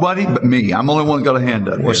 Nobody but me. I'm the only one got a hand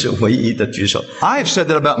up. 我是唯一的举手。 I have said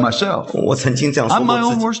that about myself. 我曾经这样说 I'm my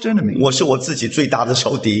过 own 自 worst 己， enemy. 我是我自己最大的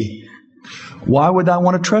仇敌。 Why would I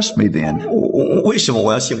want to trust me then? 为什么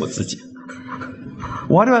我要信我自己？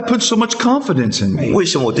 Why do I put so much confidence in me? 为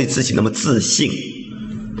什么我对自己那么自信？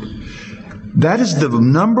 That is the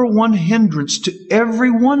number one hindrance to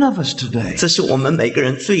every one of us today. 这是我们每个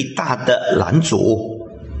人最大的拦阻。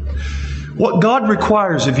What God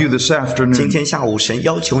requires of you this 今 afternoon 天下午神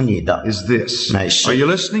要求你的 is this. 乃是 Are you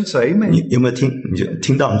listening? Say 你 amen. 有没有听？你就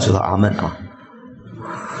听到，你知道阿门啊？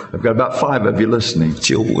 I've got about 5 of you listening.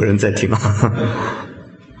 只有5个人在听啊。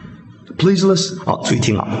 Please listen. 好，注意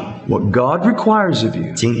听啊！ What God requires of you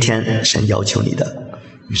今天神要求你的，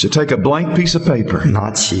 is to take a blank piece of paper, 拿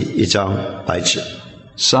起一张白纸，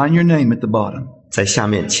 sign your name at the bottom, 在下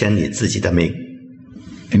面签你自己的名，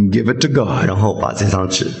 and give it to God, 然后把这张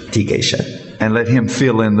纸递给神， and let Him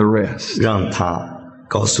fill in the rest. 让他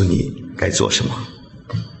告诉你该做什么。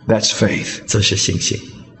 That's faith. 这是信心，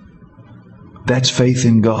 That's faith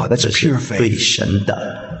in God. That's 这是 pure 对 faith. 神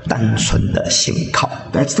的单纯的信靠。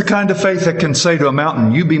 That's the kind of faith that can say to a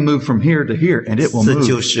mountain, "You be moved from here to here," and it will 这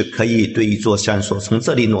就 move. 是可以对一座山说，从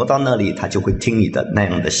这里挪到那里，他就会听你的那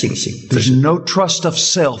样的信心。 There's no trust of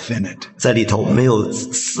self in it. 在里头没有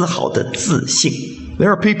丝毫的自信。 There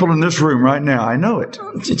are people in this room right now, I know it,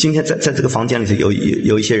 今天在这个房间里头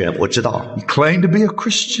有一些人，我知道 claim to be a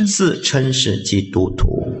Christian, 自称是基督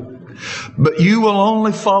徒， but you will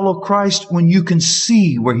only follow Christ when you can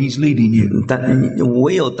see where He's leading you. 但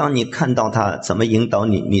唯有当你看到他怎么引导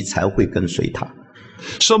你，你才会跟随他。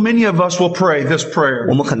 So many of us will pray this 我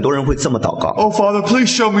prayer. 们很多人会这么祷告： Oh, Father, please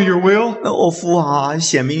show me your will. 父啊，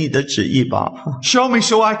显明你的旨意吧， Show me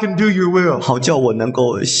so I can do your will. 好叫我能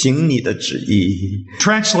够行你的旨意。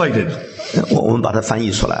 Translated. 我们把它翻译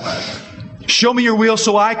出来。 Show me your will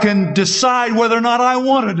so I can decide whether or not I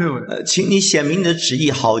want to do it. 请你显明你的旨意，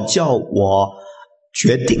好叫我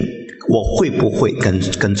决定我会不会跟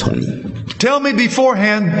从你。 Tell me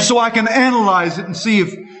beforehand so I can analyze it and see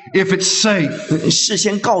if it's safe. 事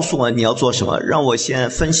先告诉我你要做什么，让我先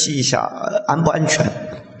分析一下安不安全，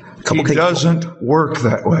可 He 不可以做？ doesn't work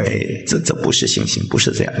that way. 哎，这不是信心，不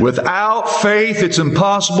是这样。 Without faith, it's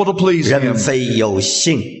impossible to please 人 Him. 非有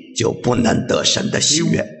信，就不能得神的喜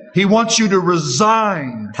悦。 He wants you to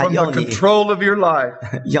resign from the control of your life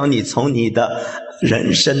要你从你的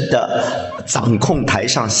人生的掌控台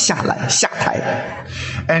上下台，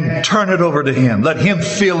 and turn it over to Him. Let Him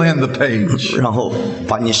fill in the page. 然后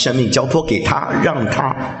把你生命交托给他，让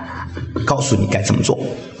他告诉你该怎么做。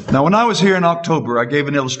 Now, when I was here in October, I gave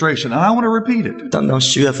an illustration, and I want to repeat it. 当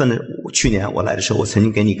10月份的去年我来的时候，我曾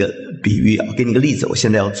经给你一个比喻啊，给你一个例子，我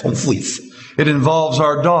现在要重复一次。 It involves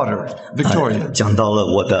our daughter, Victoria. 讲到了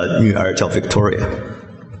我的女儿叫 Victoria，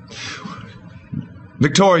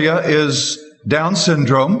 Victoria is Down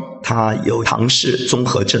syndrome 她有唐氏综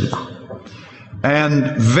合症啊，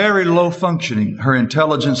 and very low functioning. Her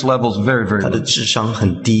intelligence level's very, very 她的 low. 智商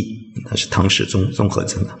很低，她是唐氏综合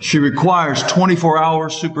症啊。 She requires 24-hour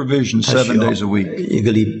supervision 7 days a week. 一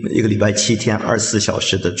个礼拜7天24小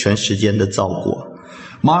时的全时间的照顾。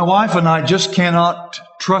 My wife and I just cannot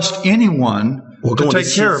trust anyone to take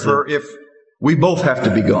care of her if we both have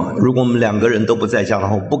to be gone. 如果我们2个人都不在家，然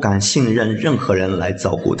后不敢信任任何人来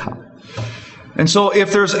照顾她。 And so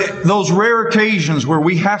if there's those rare occasions where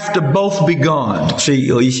we have to both be gone, 所以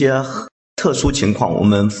有一些特殊情况，我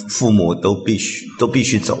们父母都必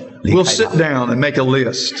须走离 we'll 开 sit 她。 down and make a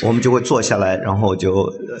list. 我们就会坐下来，然后就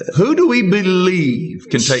Who do we believe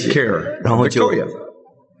can take care 然 of 后就 Victoria?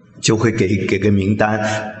 就会给个名单，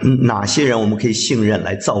哪些人我们可以信任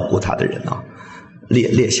来照顾他的人啊？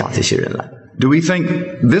列下这些人来。 Do we think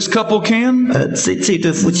this couple can? 这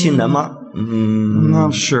对夫妻能吗？ I'm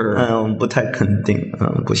not sure. 不太肯定，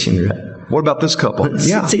不信任。 What about this couple?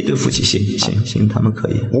 Yeah. 这对夫妻行，他们可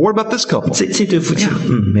以。 Well, what about this couple? 这对夫妻，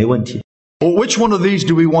没问题。 Well, which one of these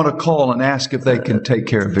do we want to call and ask if they can take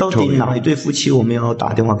care of 到底哪 Victoria? 一对夫妻我们要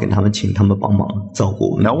打电话给他们，请他们帮忙照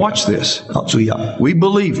顾我们？ Now watch this. 好，注意啊， We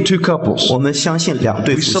believe 2 couples. 我们相信2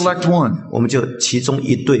对 We 夫妻， select one. 我们就其中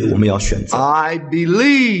一对我们要选择。 I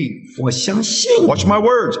believe. 我相信， Watch my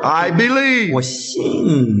words. I believe 我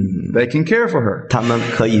信 they can care for her. 他们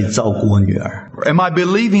可以照顾我女儿。 Am I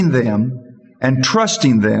believing them and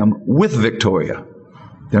trusting them with Victoria?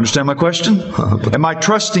 You understand my question? Am I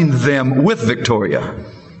trusting them with Victoria?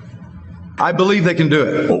 I believe they can do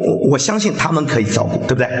it. 我相信他们可以照顾，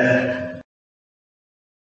对不对？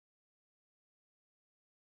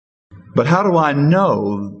 But how do I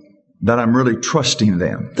know that I'm really trusting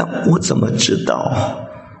them? 但我怎么知道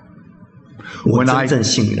我 When 真 I 正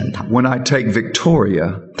信任他？ when I take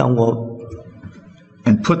Victoria 当我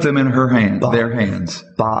and put them in their hands,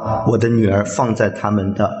 把我的女儿放在他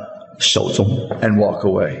们的手中， and walk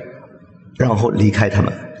away. 然后离开他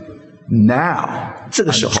们， Now 这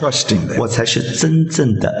个时 I'm 候 trusting 我 them. 才是真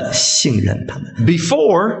正的信任他们。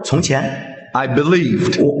 Before 从前 I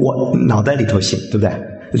believed 我脑袋里头信，对不对？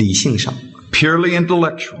理性上 purely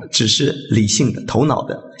intellectual. 只是理性的、头脑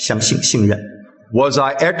的相信、信任。Was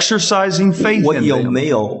I exercising faith 我 in 有 them? 没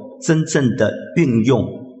有真正的运用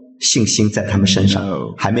信心在他们身上？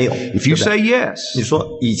 No. 还没有。 If you 对不对 say yes, 你说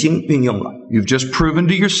已经运用了， you've just proven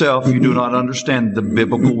to yourself you do not understand the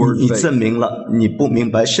biblical word 你 faith. 证明了你不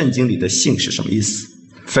明白圣经里的信是什么意思。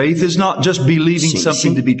 Faith is not just believing 信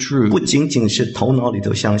something to be 心 true. 不仅仅是头脑里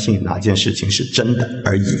头相信哪件事情是真的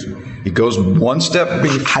而已， It goes one step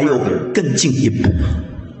还有 further 更进一步。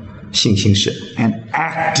信心是 and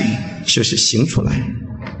acting 就是行出来，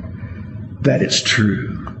 that it's true.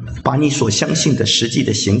 把你所相信的实际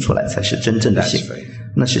的行出来，才是真正的信 That's faith.，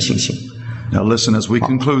那是信心。 Now listen as we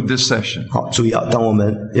conclude this session. 好，注意啊，当我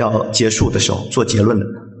们要结束的时候，做结论了。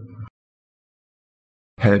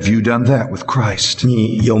 Have you done that with Christ?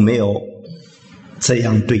 你有没有这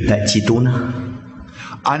样对待基督呢？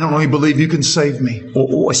 I not only believe you can save me,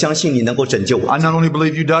 我相信你能够拯救我， I not only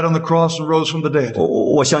believe you died on the cross and rose from the dead,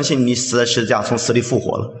 我相信你死在十字架从死里复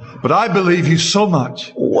活了， but I believe you so much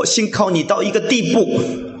我信靠你到一个地步，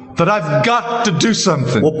 that I've got to do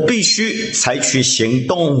something. 我必须采取行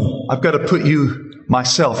动， I've got to put you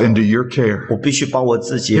myself into your care. 我必须把我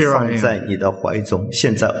自己 Here I 放 am. 在你的怀中。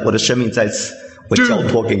现在我的生命在此，我交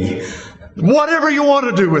托给你， Whatever you want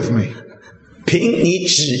to do with me, 凭你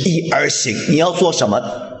旨意而行。你要做什么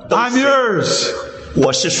都 I'm 行， yours.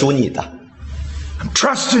 我是属你的， I'm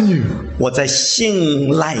trusting you. 我在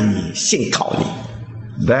信赖你，信靠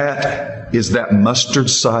你。 That is that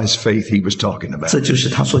mustard-sized faith he was talking about. 这就是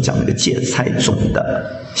他所讲那个芥菜种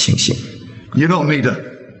的信心。 You don't need a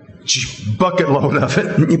bucket load of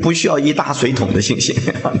it. 你不需要一大水桶的信心，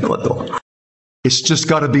那么多， It's just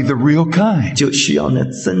got to be the real kind. 就需要那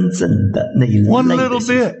真正的那一 One 类的 little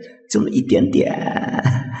信心 bit. 这么一点点，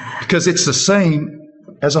 Because it's the same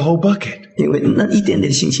as a whole bucket. 因为那一点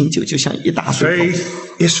点信心就像一大水桶。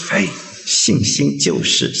 Faith is faith. 信心就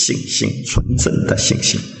是信心，纯正的信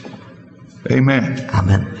心。 Amen. 阿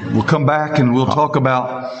门。 We'll come back and we'll talk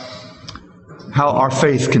about how our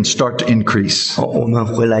faith can start to increase. 好，我们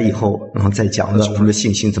回来以后，然后再讲了我们的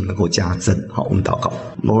信心怎么能够加增。好，我们祷告。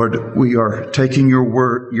 Lord, we are taking your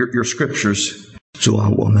word, your scriptures, 主啊，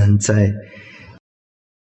我们在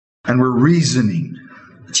and we're reasoning.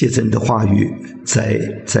 借着你的话语，在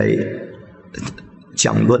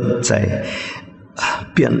讲论，在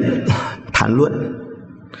谈论，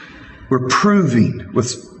 We're proving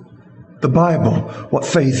with the Bible what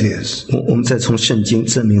faith is 我们在从圣经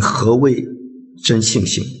证明何谓真信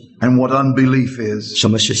心， and what unbelief is. 什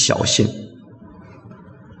么是小信。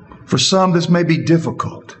 For some, this may be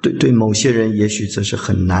difficult. 对某些人，也许这是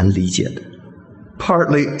很难理解的。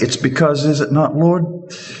 Partly it's because, is it not, Lord,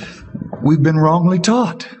 we've been wrongly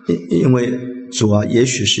taught. 因为主啊，也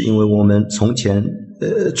许是因为我们从前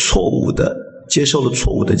错误的接受了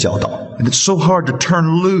错误的教导， And it's so hard to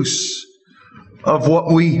turn loose of what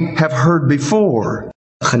we have heard before.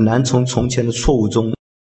 很难从前的错误中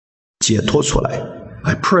解脱出来。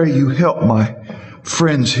 I pray you help my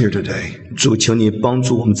friends here today 主，求你帮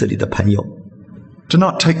助我们这里的朋友， to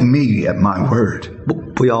not take me at my word,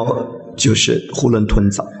 不要就是囫囵吞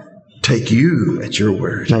枣， take you at your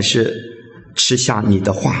word. 乃是吃下你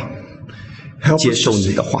的话， Help 接 us 受 to 你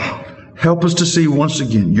see. 的话， Help us to see once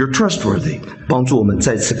again you're trustworthy. 帮助我们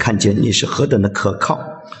再次看见你是何等的可靠。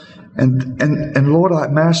 And Lord,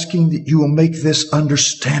 I'm asking that you will make this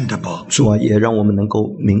understandable. 主啊，也让我们能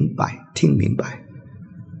够明白、听明白，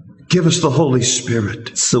 Give us the Holy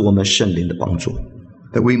Spirit 赐我们圣灵的帮助，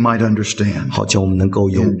 that we might understand. 好叫我们能够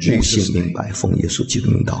有 In 悟 Jesus' 性明白。奉耶稣基督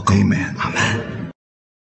名祷告， Amen. 阿门。